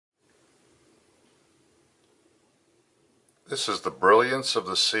This is the Brilliance of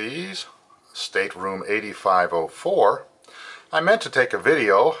the Seas, Stateroom 8504. I meant to take a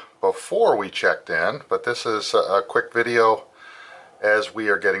video before we checked in, but this is a quick video as we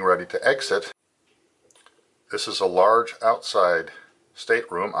are getting ready to exit. This is a large outside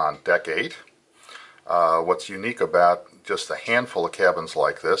stateroom on deck 8. What's unique about just a handful of cabins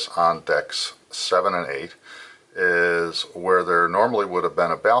like this on decks 7 and 8 is where there normally would have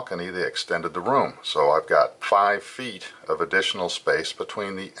been a balcony, they extended the room. So I've got 5 feet of additional space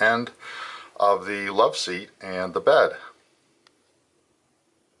between the end of the love seat and the bed.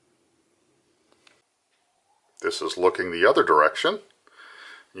 This is looking the other direction.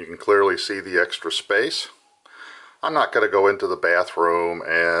 You can clearly see the extra space. I'm not going to go into the bathroom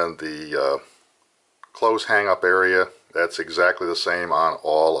and the clothes hang-up area. That's exactly the same on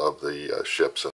all of the ships.